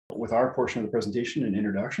with our portion of the presentation and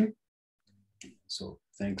introduction. So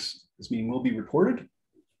thanks. This meeting will be recorded.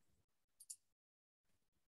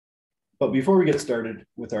 But before we get started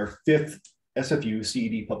with our 5th SFU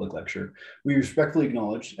CED public lecture, we respectfully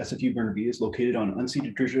acknowledge SFU Burnaby is located on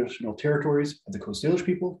unceded traditional territories of the Coast Salish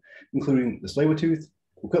people, including the Tsleil-Waututh,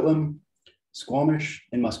 Coquitlam, Squamish,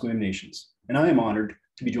 and Musqueam nations. And I am honored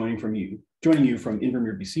to be joining you from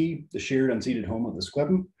Invermere, BC, the shared unceded home of the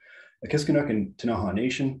Secwepemc, Aqiskunuk and Ktunaxa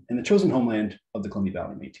Nation, and the chosen homeland of the Columbia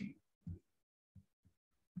Valley Métis.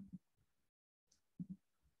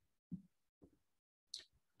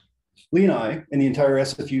 Lee and I and the entire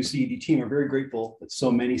SFU CED team are very grateful that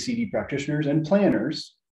so many CED practitioners and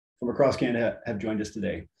planners from across Canada have joined us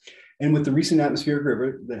today. And with the recent atmospheric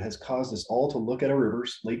river that has caused us all to look at our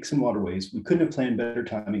rivers, lakes, and waterways, we couldn't have planned better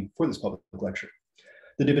timing for this public lecture.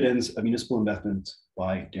 The Dividends of Municipal Investments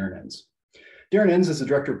by Darren Enns. Darren Enns is the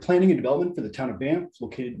Director of Planning and Development for the town of Banff,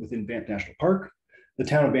 located within Banff National Park. The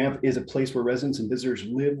town of Banff is a place where residents and visitors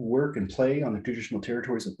live, work, and play on the traditional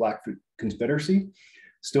territories of Blackfoot Confederacy,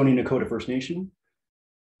 Stoney Nakoda First Nation,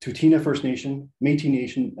 Tutina First Nation, Métis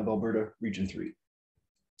Nation of Alberta, Region 3.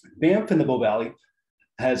 Banff and the Bow Valley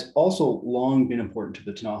has also long been important to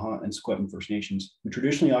the Ktunaxa and Secwepemc First Nations, who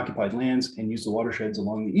traditionally occupied lands and used the watersheds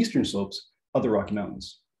along the eastern slopes of the Rocky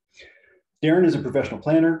Mountains. Darren is a professional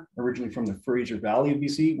planner, originally from the Fraser Valley of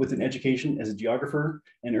BC, with an education as a geographer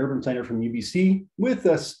and urban planner from UBC, with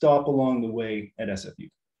a stop along the way at SFU.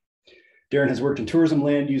 Darren has worked in tourism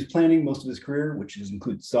land use planning most of his career, which has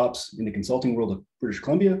included stops in the consulting world of British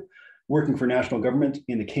Columbia, working for national government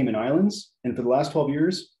in the Cayman Islands, and for the last 12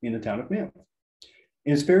 years in the town of Banff.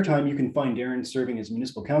 In his spare time, you can find Darren serving as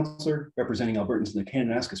municipal councillor, representing Albertans in the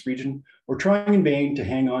Kananaskis region, or trying in vain to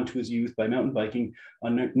hang on to his youth by mountain biking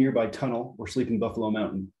on a nearby tunnel or sleeping Buffalo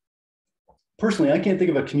Mountain. Personally, I can't think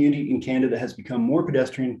of a community in Canada that has become more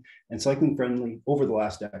pedestrian and cycling friendly over the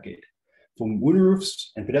last decade. From moonroofs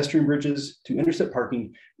and pedestrian bridges to intercept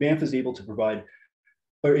parking, Banff is able to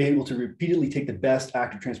repeatedly take the best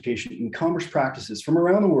active transportation and commerce practices from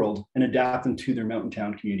around the world and adapt them to their mountain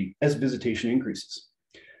town community as visitation increases.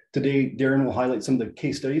 Today, Darren will highlight some of the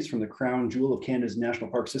case studies from the crown jewel of Canada's national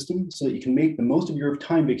park system so that you can make the most of your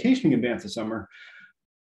time vacationing in Banff this summer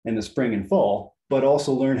and the spring and fall, but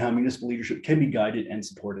also learn how municipal leadership can be guided and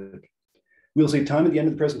supported. We'll save time at the end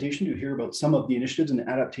of the presentation to hear about some of the initiatives and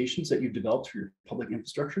adaptations that you've developed for your public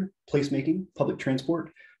infrastructure, placemaking, public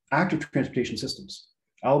transport, active transportation systems.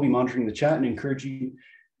 I'll be monitoring the chat and encouraging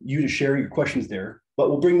you to share your questions there, but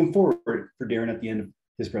we'll bring them forward for Darren at the end of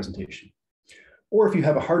his presentation. Or if you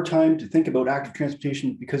have a hard time to think about active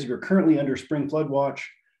transportation because you're currently under spring flood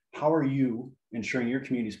watch, how are you ensuring your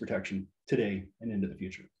community's protection today and into the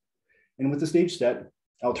future? And with the stage set,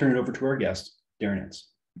 I'll turn it over to our guest, Darren Enns.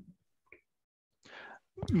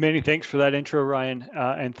 Many thanks for that intro, Ryan,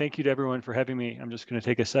 and thank you to everyone for having me. I'm just going to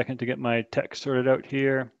take a second to get my text sorted out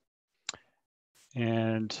here.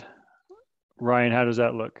 And Ryan, how does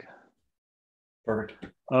that look? Perfect.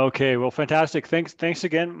 Okay, well, fantastic. Thanks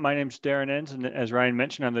again. My name's Darren Enns, and as Ryan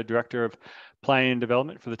mentioned, I'm the Director of Planning and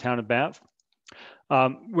Development for the town of Banff.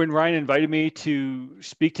 When Ryan invited me to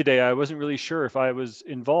speak today, I wasn't really sure if I was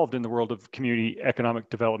involved in the world of community economic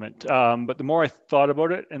development. But the more I thought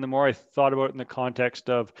about it, and the more I thought about it in the context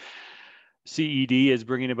of CED as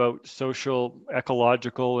bringing about social,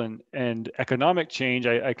 ecological, and economic change,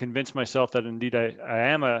 I convinced myself that indeed I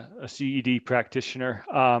am a CED practitioner,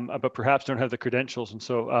 but perhaps don't have the credentials. And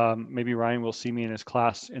so maybe Ryan will see me in his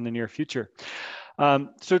class in the near future.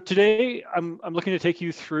 So today I'm looking to take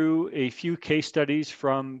you through a few case studies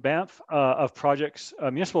from Banff of projects,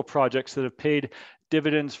 municipal projects that have paid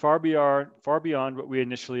dividends far beyond what we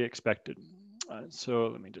initially expected. So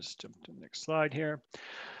let me just jump to the next slide here.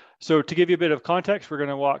 So to give you a bit of context, we're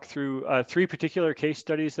going to walk through 3 particular case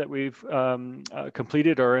studies that we've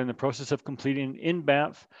completed or are in the process of completing in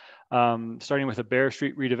Banff. Starting with a Bear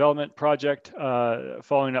Street redevelopment project,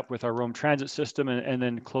 following up with our Rome transit system, and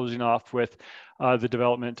then closing off with the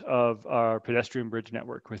development of our pedestrian bridge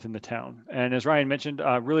network within the town. And as Ryan mentioned,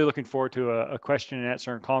 really looking forward to a question and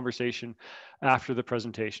answer and conversation after the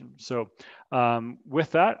presentation. So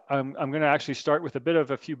with that, I'm going to actually start with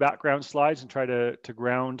a few background slides and try to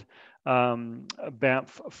ground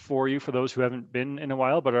Banff for you, for those who haven't been in a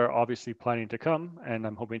while but are obviously planning to come, and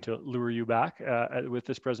I'm hoping to lure you back with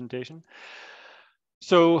this presentation.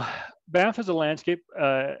 So Banff as a landscape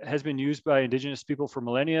has been used by Indigenous people for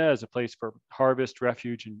millennia as a place for harvest,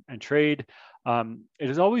 refuge, and trade. It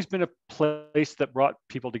has always been a place that brought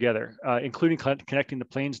people together, including connecting the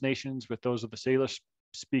Plains nations with those of the Salish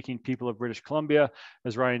speaking people of British Columbia,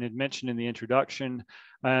 as Ryan had mentioned in the introduction.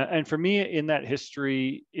 And for me, in that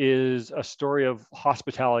history is a story of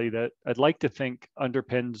hospitality that I'd like to think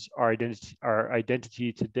underpins our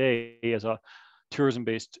identity today as a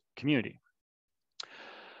tourism-based community.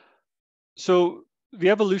 So the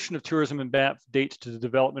evolution of tourism in Banff dates to the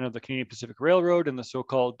development of the Canadian Pacific Railroad and the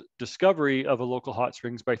so-called discovery of a local hot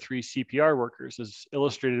springs by 3 CPR workers, as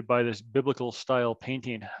illustrated by this biblical style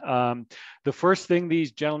painting. The first thing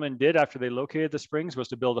these gentlemen did after they located the springs was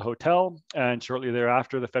to build a hotel, and shortly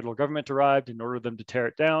thereafter the federal government arrived and ordered them to tear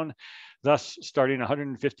it down, thus starting a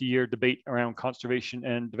 150-year debate around conservation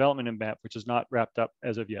and development in Banff, which is not wrapped up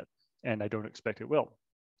as of yet, and I don't expect it will.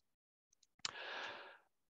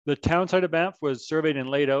 The town site of Banff was surveyed and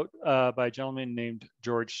laid out by a gentleman named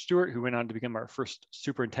George Stewart, who went on to become our first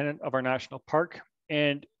superintendent of our national park.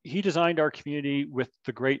 And he designed our community with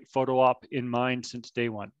the great photo op in mind since day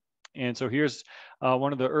one. And so here's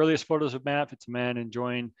one of the earliest photos of Banff. It's a man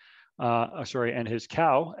enjoying, and his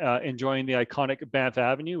cow enjoying the iconic Banff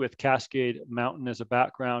Avenue with Cascade Mountain as a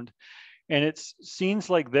background. And it's scenes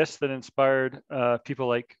like this that inspired people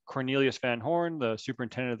like Cornelius Van Horn, the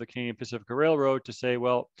superintendent of the Canadian Pacific Railroad, to say,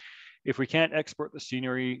 well, if we can't export the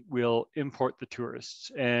scenery, we'll import the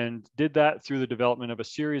tourists. And did that through the development of a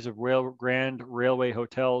series of grand railway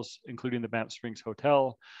hotels, including the Banff Springs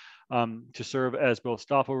Hotel, to serve as both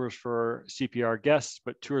stopovers for CPR guests,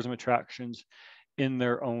 but tourism attractions in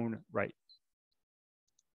their own right.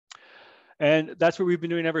 And that's what we've been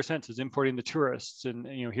doing ever since, is importing the tourists. And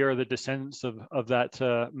here are the descendants of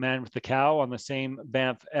that man with the cow on the same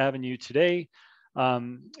Banff Avenue today,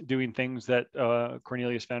 doing things that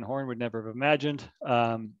Cornelius Van Horn would never have imagined.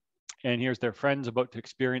 And here's their friends about to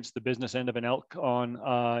experience the business end of an elk on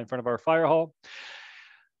in front of our fire hall.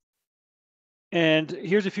 And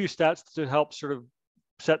here's a few stats to help sort of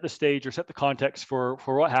set the stage or set the context for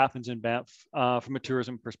what happens in Banff from a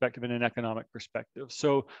tourism perspective and an economic perspective.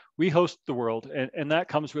 So we host the world, and that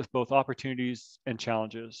comes with both opportunities and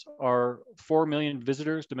challenges. Our 4 million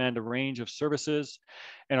visitors demand a range of services,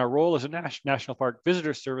 and our role as a National Park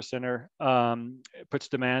Visitor Service Center puts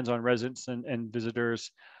demands on residents and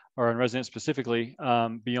visitors, or on residents specifically,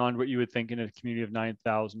 beyond what you would think in a community of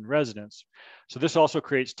 9,000 residents. So this also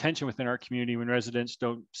creates tension within our community when residents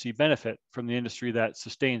don't see benefit from the industry that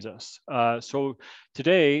sustains us. So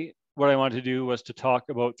today, what I wanted to do was to talk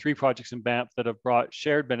about 3 projects in Banff that have brought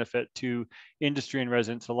shared benefit to industry and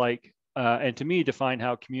residents alike, and to me, define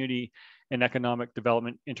how community and economic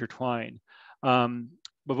development intertwine.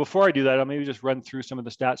 But before I do that, I'll maybe just run through some of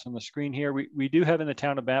the stats on the screen here. We do have in the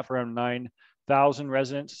town of Banff around 9,000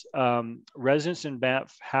 residents. Residents in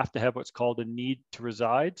Banff have to have what's called a need to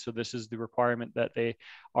reside. So this is the requirement that they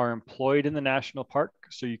are employed in the national park.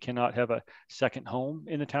 So you cannot have a second home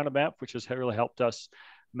in the town of Banff, which has really helped us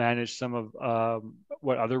manage some of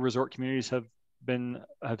what other resort communities have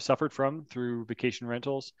suffered from through vacation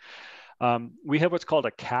rentals. We have what's called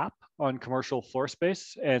a cap on commercial floor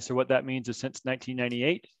space. And so what that means is since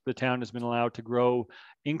 1998, the town has been allowed to grow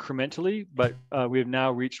incrementally, but we have now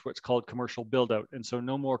reached what's called commercial build out. And so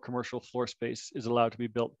no more commercial floor space is allowed to be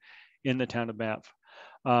built in the town of Banff.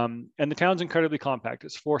 And the town's incredibly compact.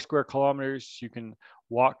 It's 4 square kilometers. You can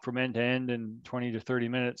walk from end to end in 20 to 30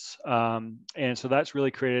 minutes. And so that's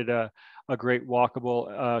really created a great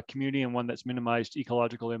walkable community, and one that's minimized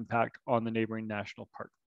ecological impact on the neighboring national park.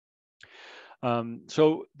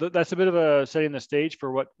 So that's a bit of a setting the stage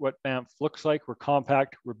for what Banff looks like. We're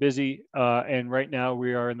compact, we're busy, and right now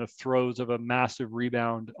we are in the throes of a massive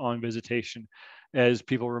rebound on visitation as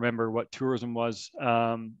people remember what tourism was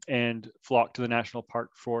and flock to the national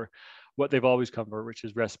park for what they've always come for, which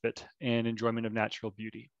is respite and enjoyment of natural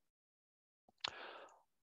beauty.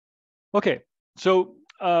 Okay, so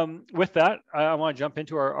with that, I want to jump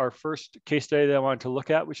into our first case study that I wanted to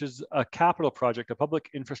look at, which is a capital project, a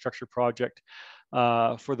public infrastructure project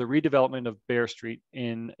for the redevelopment of Bear Street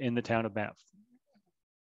in the town of Banff.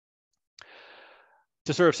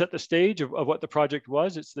 To sort of set the stage of what the project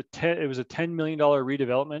was, it was a $10 million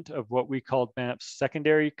redevelopment of what we called Banff's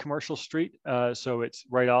secondary commercial street. So it's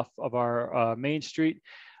right off of our main street,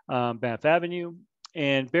 Banff Avenue.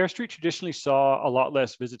 And Bear Street traditionally saw a lot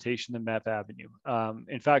less visitation than Banff Avenue.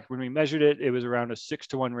 In fact, when we measured it, it was around a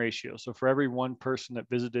 6-to-1 ratio. So for every 1 person that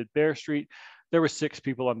visited Bear Street, there were 6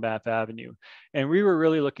 people on Banff Avenue. And we were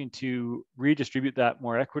really looking to redistribute that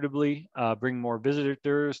more equitably, bring more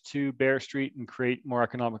visitors to Bear Street, and create more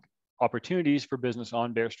economic opportunities for business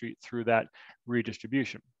on Bear Street through that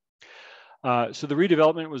redistribution. So the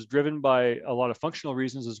redevelopment was driven by a lot of functional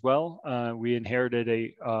reasons as well. We inherited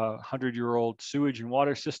a 100-year-old sewage and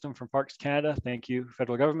water system from Parks Canada. Thank you,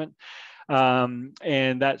 federal government.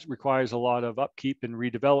 And that requires a lot of upkeep and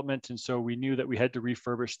redevelopment. And so we knew that we had to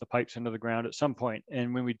refurbish the pipes into the ground at some point.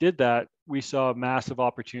 And when we did that, we saw a massive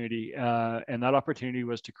opportunity. And that opportunity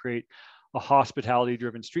was to create a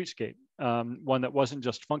hospitality-driven streetscape, one that wasn't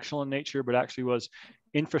just functional in nature, but actually was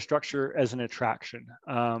infrastructure as an attraction.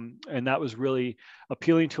 And that was really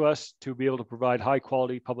appealing to us, to be able to provide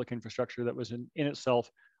high-quality public infrastructure that was in itself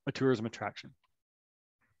a tourism attraction.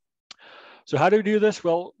 So how do we do this?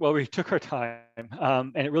 Well, we took our time,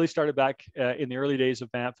 and it really started back in the early days of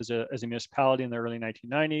Banff as a municipality in the early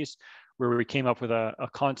 1990s, where we came up with a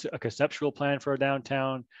conceptual plan for our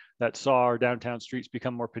downtown that saw our downtown streets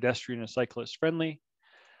become more pedestrian and cyclist friendly.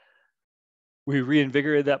 We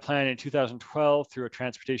reinvigorated that plan in 2012 through a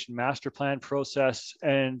transportation master plan process.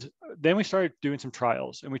 And then we started doing some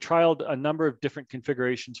trials, and we trialed a number of different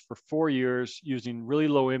configurations for 4 years using really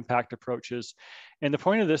low impact approaches. And the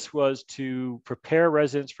point of this was to prepare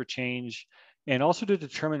residents for change and also to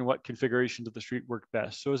determine what configurations of the street worked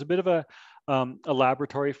best. So it was a bit of a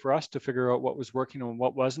laboratory for us to figure out what was working and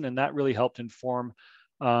what wasn't. And that really helped inform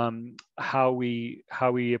how we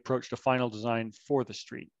approached a final design for the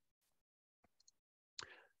street.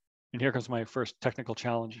 And here comes my first technical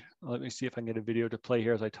challenge. Let me see if I can get a video to play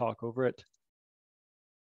here as I talk over it.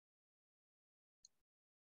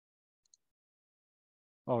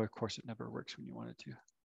 Oh, of course it never works when you want it to.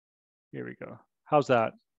 Here we go. How's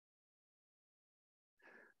that?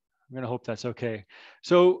 I'm gonna hope that's okay.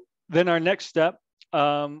 So then our next step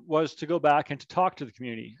was to go back and to talk to the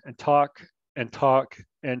community and talk and talk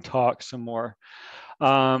and talk some more.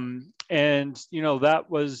 And you know, that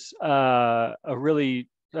was a really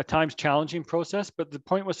at times challenging process, but the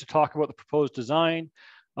point was to talk about the proposed design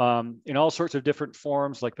in all sorts of different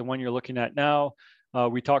forms, like the one you're looking at now.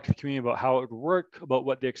 We talked to the community about how it would work, about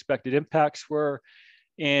what the expected impacts were,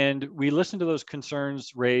 and we listened to those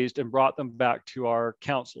concerns raised and brought them back to our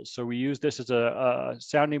council. So we used this as a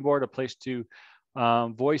sounding board, a place to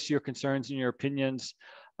voice your concerns and your opinions.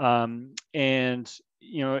 And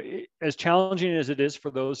you know, as challenging as it is for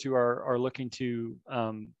those who are looking to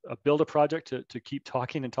build a project to keep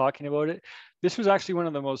talking and talking about it, this was actually one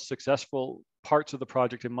of the most successful parts of the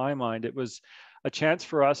project in my mind. It was a chance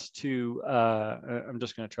for us to, I'm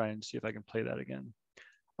just going to try and see if I can play that again.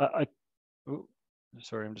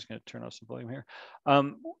 Sorry, I'm just going to turn off some volume here.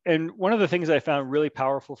 And one of the things I found really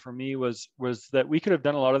powerful for me was that we could have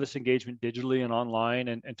done a lot of this engagement digitally and online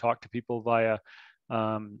and talk to people via,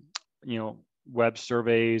 you know, web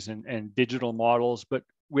surveys and digital models, but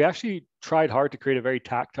we actually tried hard to create a very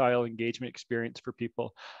tactile engagement experience for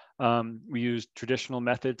people. We used traditional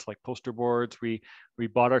methods like poster boards. We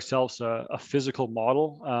bought ourselves a physical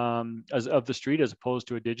model of the street as opposed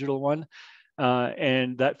to a digital one.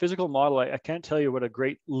 And that physical model, I can't tell you what a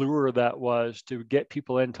great lure that was to get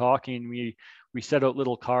people in talking. We set out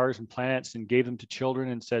little cars and plants and gave them to children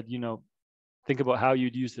and said, you know, think about how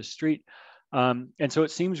you'd use the street. And so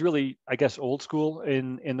it seems really, I guess, old school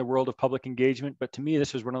in the world of public engagement. But to me,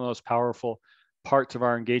 this was one of the most powerful parts of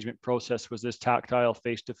our engagement process, was this tactile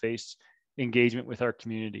face-to-face engagement with our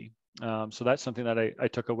community. So that's something that I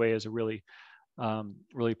took away as a really,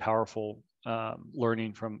 really powerful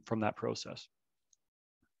learning from that process.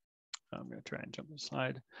 I'm going to try and jump the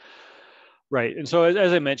slide. Right. And so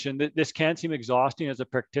as I mentioned, this can seem exhausting as a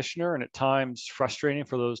practitioner and at times frustrating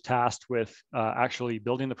for those tasked with actually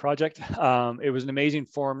building the project. It was an amazing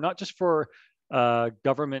forum, not just for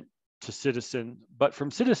government to citizen, but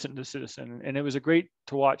from citizen to citizen. And it was great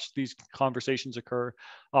to watch these conversations occur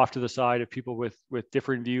off to the side of people with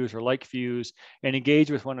different views or like views and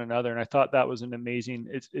engage with one another. And I thought that was an amazing,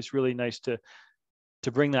 it's really nice to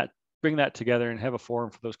bring that together and have a forum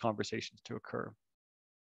for those conversations to occur.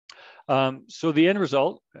 So the end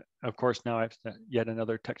result, of course, now I have yet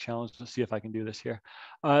another tech challenge to see if I can do this here.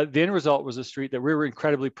 The end result was a street that we were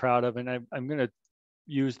incredibly proud of, and I'm going to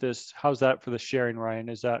use this. How's that for the sharing, Ryan?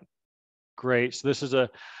 Is that great? So this is a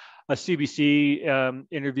CBC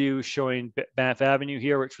interview showing Banff Avenue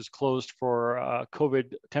here, which was closed for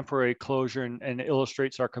COVID temporary closure, and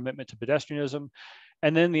illustrates our commitment to pedestrianism.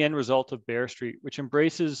 And then the end result of Bear Street, which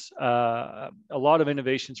embraces a lot of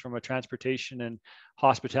innovations from a transportation and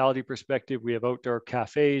hospitality perspective. We have outdoor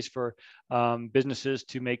cafes for businesses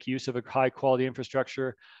to make use of a high quality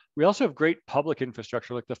infrastructure. We also have great public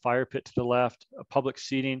infrastructure like the fire pit to the left, public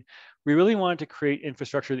seating. We really wanted to create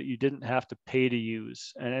infrastructure that you didn't have to pay to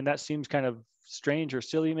use. And that seems kind of strange or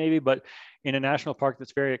silly maybe, but in a national park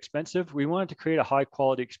that's very expensive, we wanted to create a high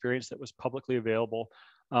quality experience that was publicly available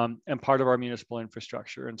and part of our municipal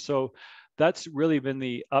infrastructure. And so that's really been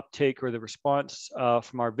the uptake or the response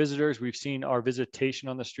from our visitors. We've seen our visitation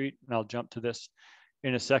on the street, and I'll jump to this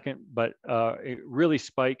in a second, but it really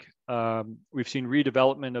spike. We've seen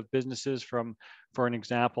redevelopment of businesses from, for an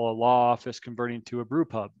example, a law office converting to a brew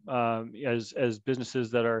pub, as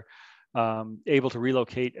businesses that are able to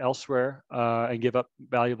relocate elsewhere and give up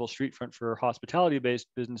valuable street front for hospitality-based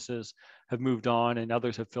businesses have moved on, and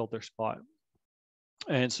others have filled their spot.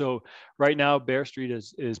 And so right now, Bear Street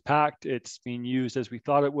is packed. It's being used as we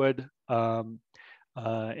thought it would. And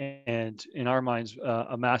in our minds,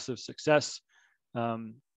 a massive success.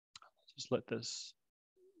 Just let this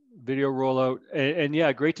video roll out. And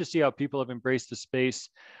yeah, great to see how people have embraced the space.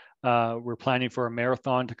 We're planning for a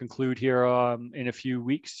marathon to conclude here in a few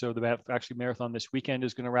weeks. So the actually marathon this weekend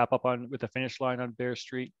is going to wrap up with a finish line on Bear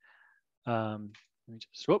Street. Let me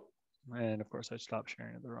just, whoop. And of course I stopped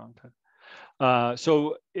sharing at the wrong time.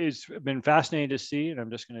 So it's been fascinating to see, and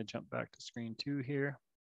I'm just going to jump back to screen 2 here.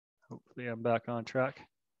 Hopefully I'm back on track.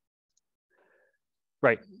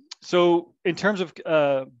 Right. So in terms of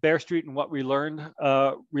Bear Street and what we learned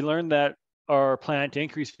that our plan to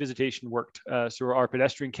increase visitation worked. So our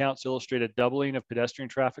pedestrian counts illustrate a doubling of pedestrian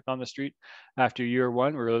traffic on the street after year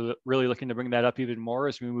 1. We're really looking to bring that up even more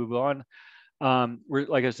as we move on. We're,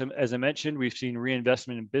 like as I mentioned, we've seen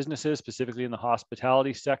reinvestment in businesses, specifically in the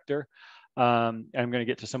hospitality sector. And I'm going to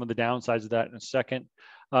get to some of the downsides of that in a second.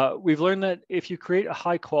 We've learned that if you create a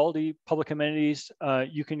high quality public amenities,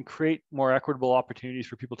 you can create more equitable opportunities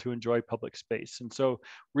for people to enjoy public space. And so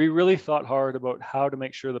we really thought hard about how to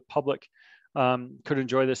make sure the public could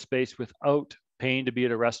enjoy this space without paying to be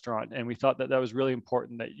at a restaurant. And we thought that that was really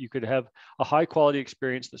important, that you could have a high quality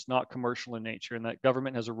experience that's not commercial in nature, and that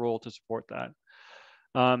government has a role to support that.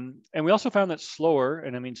 And we also found that slower,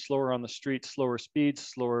 and I mean slower on the streets, slower speeds,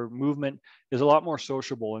 slower movement is a lot more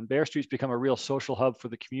sociable. And Bear Street's become a real social hub for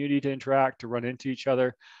the community to interact, to run into each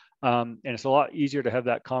other. And it's a lot easier to have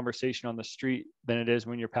that conversation on the street than it is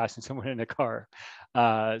when you're passing someone in a car.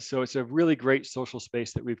 So it's a really great social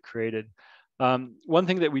space that we've created. One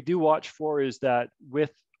thing that we do watch for is that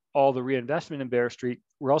with all the reinvestment in Bear Street,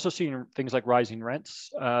 we're also seeing things like rising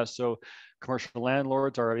rents. So commercial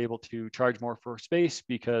landlords are able to charge more for space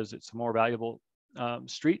because it's a more valuable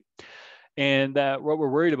street. And what we're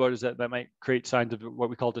worried about is that that might create signs of what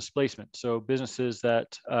we call displacement. So businesses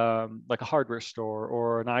that, like a hardware store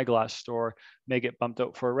or an eyeglass store, may get bumped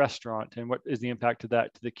out for a restaurant. And what is the impact of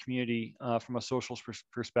that to the community from a social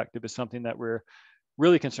perspective is something that we're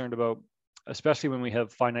really concerned about, especially when we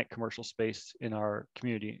have finite commercial space in our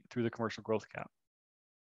community through the commercial growth cap.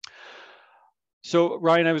 So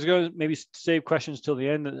Ryan, I was going to maybe save questions till the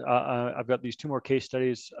end. I've got these 2 more case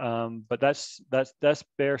studies, but that's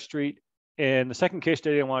Bear Street. And the second case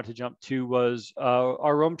study I wanted to jump to was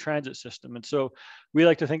our Rome transit system. And so we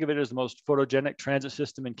like to think of it as the most photogenic transit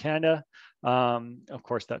system in Canada. Of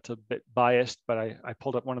course, that's a bit biased, but I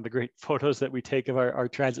pulled up one of the great photos that we take of our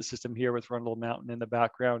transit system here with Rundle Mountain in the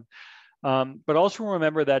background. But also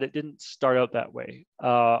remember that it didn't start out that way.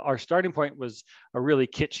 Our starting point was a really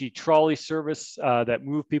kitschy trolley service that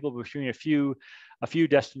moved people between a few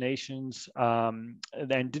destinations, and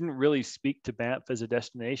didn't really speak to Banff as a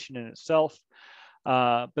destination in itself.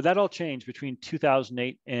 But that all changed between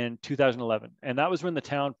 2008 and 2011. And that was when the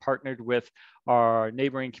town partnered with our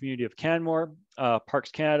neighboring community of Canmore,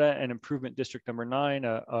 Parks Canada, and Improvement District Number 9,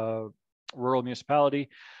 a rural municipality,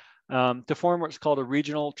 to form what's called a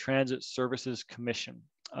Regional Transit Services Commission,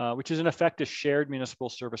 which is in effect a shared municipal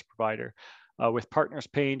service provider with partners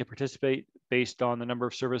paying to participate based on the number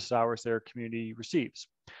of service hours their community receives.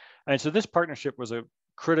 And so this partnership was a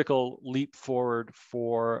critical leap forward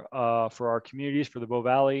for our communities, for the Bow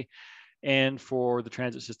Valley, and for the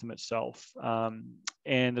transit system itself.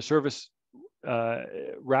 And the service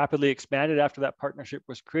rapidly expanded after that partnership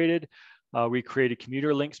was created. We created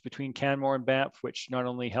commuter links between Canmore and Banff, which not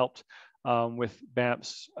only helped with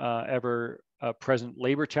Banff's ever-present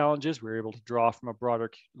labor challenges. We were able to draw from a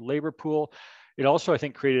broader labor pool. It also, I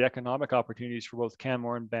think, created economic opportunities for both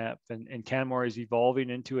Canmore and Banff. And Canmore is evolving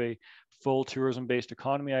into a full tourism-based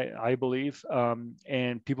economy, I believe.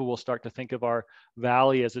 And people will start to think of our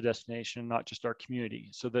valley as a destination, not just our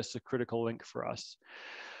community. So this is a critical link for us.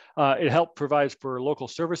 It helped provide for local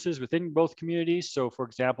services within both communities. So for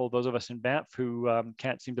example, those of us in Banff who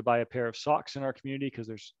can't seem to buy a pair of socks in our community because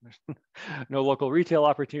there's no local retail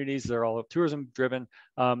opportunities, they're all tourism driven,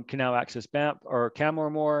 can now access Banff or Canmore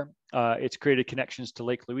more. It's created connections to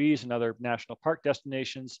Lake Louise and other national park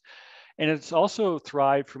destinations. And it's also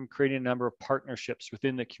thrived from creating a number of partnerships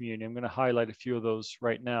within the community. I'm going to highlight a few of those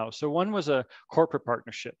right now. So one was a corporate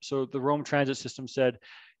partnership. So the Rome Transit System said,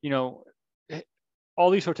 you know, all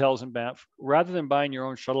these hotels in Banff, rather than buying your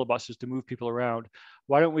own shuttle buses to move people around,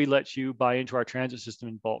 why don't we let you buy into our transit system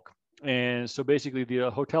in bulk? And so basically the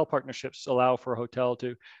hotel partnerships allow for a hotel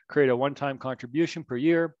to create a one-time contribution per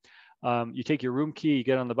year. You take your room key, you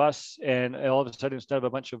get on the bus, and all of a sudden, instead of a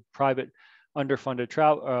bunch of private underfunded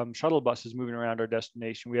shuttle buses moving around our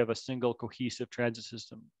destination, we have a single cohesive transit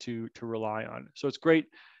system to rely on. So it's great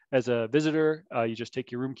as a visitor. You just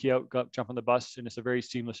take your room key out, jump on the bus, and it's a very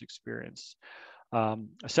seamless experience. A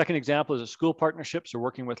second example is a school partnership. So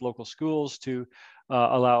working with local schools to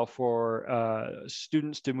allow for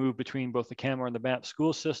students to move between both the Canmore and the Banff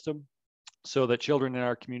school system, so that children in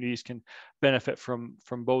our communities can benefit from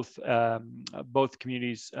both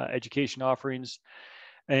communities' education offerings.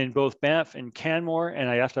 And both Banff and Canmore, and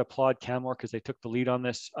I have to applaud Canmore because they took the lead on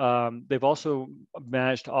this, they've also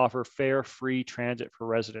managed to offer fare-free transit for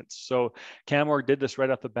residents. So Canmore did this right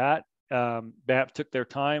off the bat. Banff took their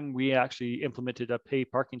time. We actually implemented a pay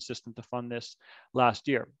parking system to fund this last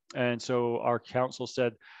year. And so our council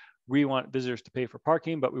said, we want visitors to pay for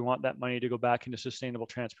parking, but we want that money to go back into sustainable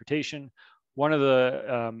transportation. One of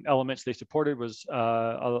the elements they supported was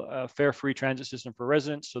a fare-free transit system for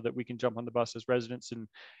residents, so that we can jump on the bus as residents and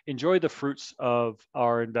enjoy the fruits of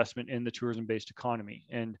our investment in the tourism-based economy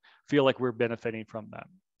and feel like we're benefiting from that.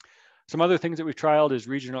 Some other things that we've trialed is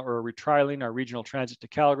we're trialing our regional transit to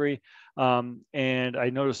Calgary. And I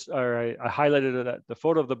noticed, or I highlighted that the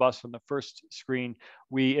photo of the bus from the first screen,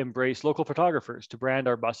 we embrace local photographers to brand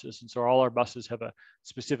our buses. And so all our buses have a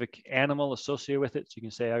specific animal associated with it. So you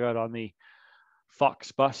can say, I got on the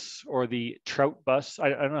fox bus or the trout bus. I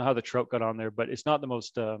don't know how the trout got on there, but it's not the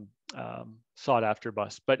most sought after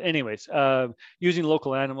bus. But anyways, using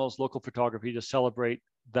local animals, local photography to celebrate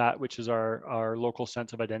that which is our local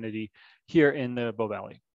sense of identity here in the Bow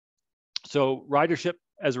Valley. So ridership,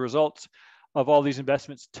 as a result of all these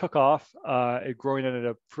investments, took off, growing at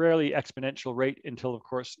a fairly exponential rate until, of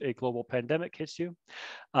course, a global pandemic hits you.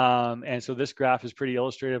 And so this graph is pretty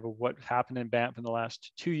illustrative of what happened in Banff in the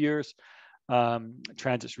last 2 years.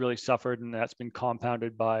 Transit's really suffered, and that's been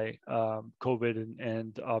compounded by COVID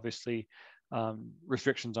and obviously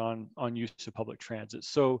restrictions on use of public transit.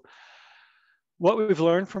 So what we've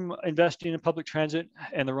learned from investing in public transit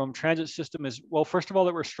and the Rome transit system is, well, first of all,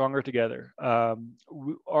 that we're stronger together.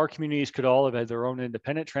 Our communities could all have had their own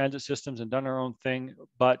independent transit systems and done our own thing,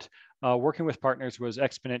 but working with partners was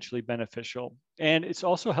exponentially beneficial. And it's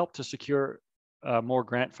also helped to secure more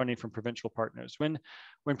grant funding from provincial partners. When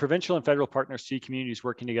provincial and federal partners see communities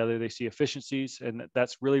working together, they see efficiencies, and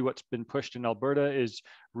that's really what's been pushed in Alberta is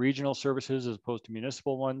regional services as opposed to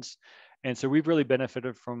municipal ones. And so we've really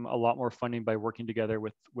benefited from a lot more funding by working together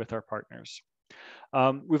with our partners.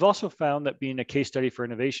 We've also found that being a case study for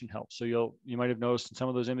innovation helps. So you might have noticed in some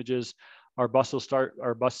of those images, our bus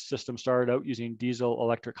system started out using diesel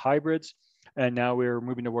electric hybrids, and now we're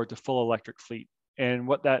moving towards a full electric fleet. And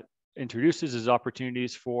what that introduces is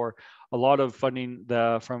opportunities for a lot of funding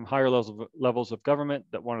from higher levels of government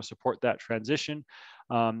that want to support that transition.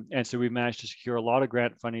 And so we've managed to secure a lot of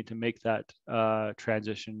grant funding to make that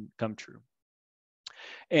transition come true.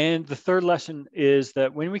 And the third lesson is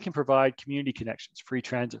that when we can provide community connections, free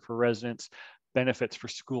transit for residents, benefits for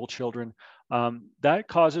school children, that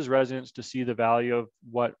causes residents to see the value of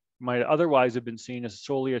what might otherwise have been seen as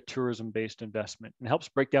solely a tourism-based investment, and helps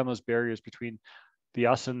break down those barriers between the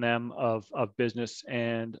us and them of business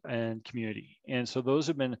and community. And so those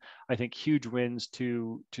have been, I think, huge wins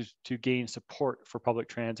to gain support for public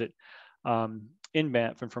transit in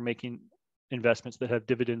Banff and for making investments that have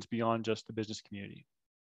dividends beyond just the business community.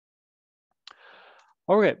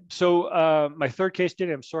 Okay, so my third case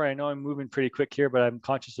study, I'm sorry, I know I'm moving pretty quick here, but I'm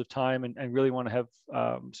conscious of time and really want to have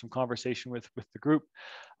some conversation with the group.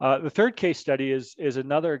 The third case study is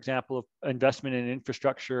another example of investment in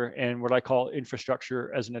infrastructure and what I call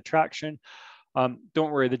infrastructure as an attraction.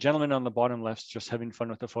 Don't worry, the gentleman on the bottom left's just having fun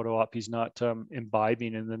with the photo op. He's not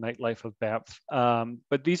imbibing in the nightlife of Banff.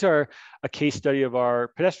 But these are a case study of our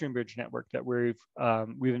pedestrian bridge network that we've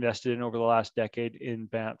invested in over the last decade in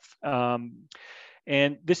Banff.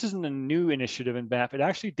 And this isn't a new initiative in Banff. It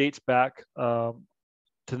actually dates back to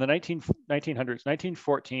the 1900s,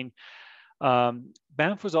 1914.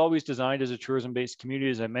 Banff was always designed as a tourism-based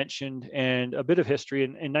community, as I mentioned, and a bit of history.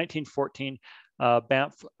 In 1914,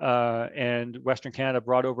 Banff and Western Canada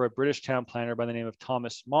brought over a British town planner by the name of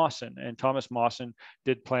Thomas Mawson. And Thomas Mawson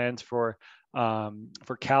did plans for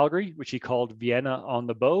Calgary, which he called Vienna on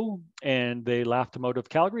the Bow. And they laughed him out of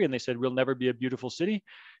Calgary, and they said, we'll never be a beautiful city.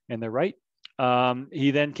 and they're right.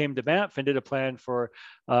 He then came to Banff and did a plan for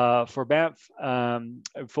Banff,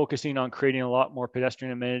 focusing on creating a lot more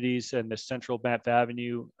pedestrian amenities and the central Banff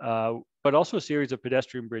Avenue, but also a series of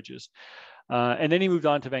pedestrian bridges. And then he moved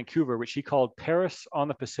on to Vancouver, which he called Paris on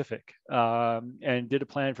the Pacific, and did a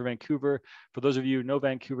plan for Vancouver. For those of you who know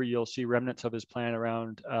Vancouver, you'll see remnants of his plan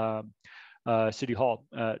around City Hall,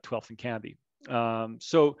 12th and Cambie.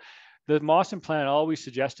 So the Mawson plan always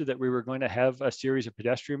suggested that we were going to have a series of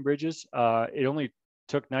pedestrian bridges. It only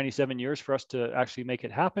took 97 years for us to actually make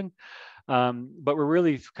it happen. But we're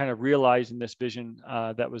really kind of realizing this vision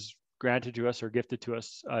that was granted to us or gifted to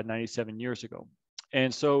us 97 years ago.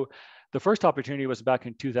 And so the first opportunity was back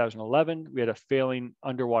in 2011. We had a failing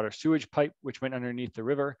underwater sewage pipe, which went underneath the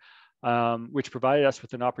river, which provided us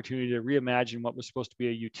with an opportunity to reimagine what was supposed to be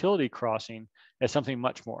a utility crossing as something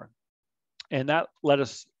much more. And that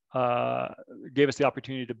gave us the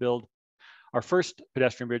opportunity to build our first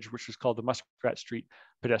pedestrian bridge, which was called the Muskrat Street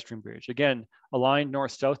Pedestrian Bridge. Again, aligned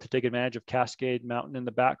north-south to take advantage of Cascade Mountain in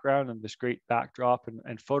the background and this great backdrop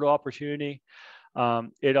and photo opportunity.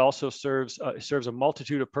 It also serves a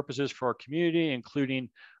multitude of purposes for our community, including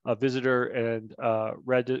a visitor and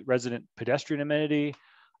resident pedestrian amenity.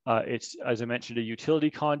 It's, as I mentioned, a utility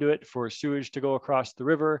conduit for sewage to go across the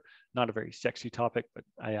river. Not a very sexy topic, but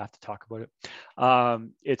I have to talk about it.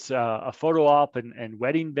 It's a photo op and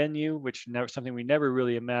wedding venue, which something we never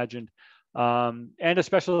really imagined, and a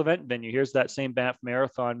special event venue. Here's that same Banff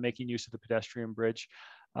Marathon making use of the pedestrian bridge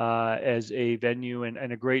as a venue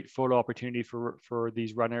and a great photo opportunity for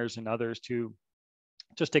these runners and others to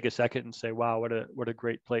just take a second and say, wow, what a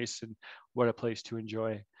great place and what a place to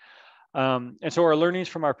enjoy. And so our learnings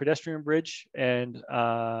from our pedestrian bridge and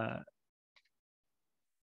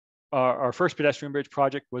our first pedestrian bridge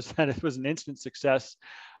project was that it was an instant success.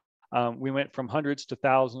 We went from hundreds to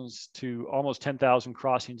thousands to almost 10,000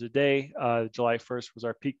 crossings a day. July 1st was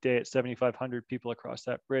our peak day at 7,500 people across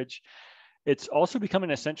that bridge. It's also become an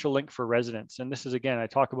essential link for residents. And this is, again, I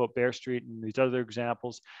talk about Bear Street and these other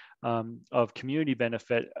examples of community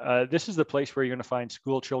benefit. This is the place where you're going to find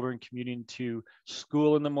school children commuting to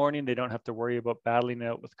school in the morning. They don't have to worry about battling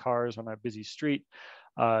out with cars on a busy street.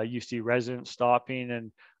 You see residents stopping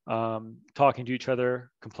and talking to each other,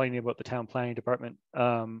 complaining about the town planning department,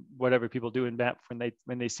 whatever people do in Banff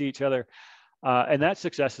when they see each other. And that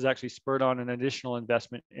success has actually spurred on an additional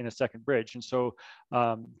investment in a second bridge. And so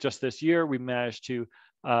just this year, we managed to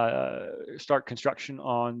start construction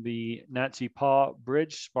on the Nancy Pauw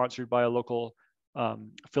Bridge, sponsored by a local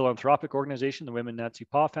philanthropic organization, the Women Nancy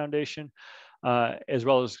Pauw Foundation, as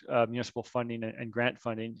well as municipal funding and grant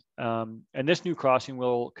funding. And this new crossing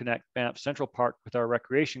will connect Banff Central Park with our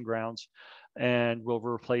recreation grounds and will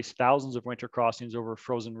replace thousands of winter crossings over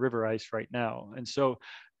frozen river ice right now. And so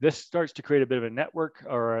this starts to create a bit of a network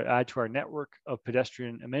or add to our network of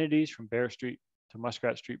pedestrian amenities from Bear Street to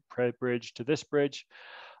Muskrat Street Bridge to this bridge.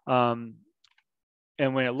 And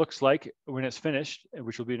when it's finished,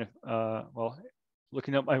 which will be, well,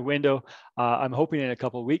 looking out my window, I'm hoping in a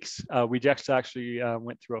couple of weeks. We just actually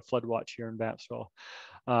went through a flood watch here in Banff, so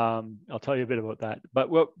I'll tell you a bit about that. But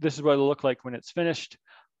this is what it'll look like when it's finished.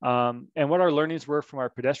 And what our learnings were from our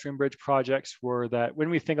pedestrian bridge projects were that when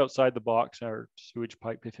we think outside the box, our sewage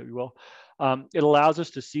pipe, if you will, it allows us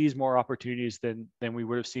to seize more opportunities than we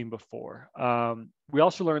would have seen before. We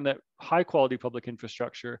also learned that high quality public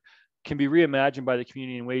infrastructure can be reimagined by the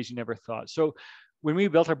community in ways you never thought. So when we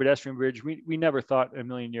built our pedestrian bridge, we never thought in a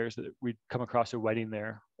million years that we'd come across a wedding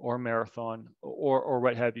there or a marathon or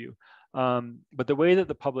what have you. But the way that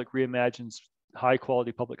the public reimagines high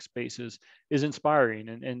quality public spaces is inspiring.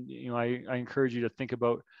 And you know, I encourage you to think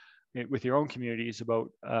about it with your own communities about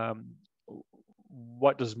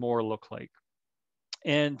what does more look like.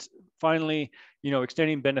 And finally, you know,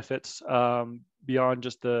 extending benefits beyond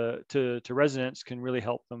just to residents can really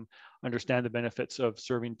help them understand the benefits of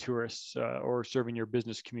serving tourists or serving your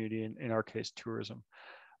business community, in our case, tourism.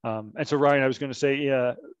 And so, Ryan, I was going to say,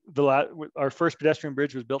 our first pedestrian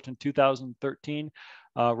bridge was built in 2013.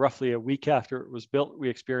 Roughly a week after it was built, we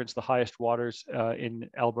experienced the highest waters in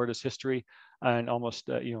Alberta's history, and almost,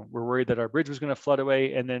 you know, we're worried that our bridge was going to flood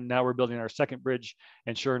away. And then now we're building our second bridge,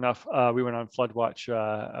 and sure enough, we went on flood watch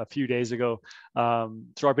a few days ago.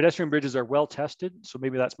 So our pedestrian bridges are well tested. So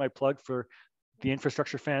maybe that's my plug for the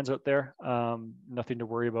infrastructure fans out there. Nothing to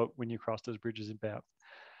worry about when you cross those bridges in Banff.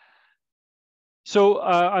 So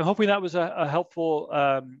I'm hoping that was a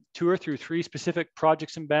helpful tour through three specific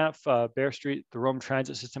projects in Banff, Bear Street, the Rome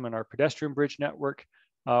Transit System, and our pedestrian bridge network.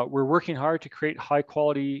 We're working hard to create high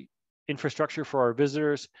quality infrastructure for our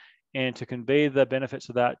visitors and to convey the benefits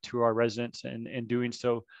of that to our residents. And in doing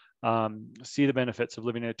so, see the benefits of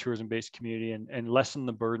living in a tourism-based community, and lessen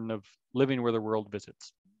the burden of living where the world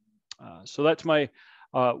visits. So that's my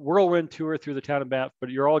whirlwind tour through the town of Banff, but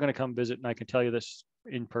you're all going to come visit, and I can tell you this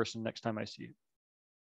in person next time I see you.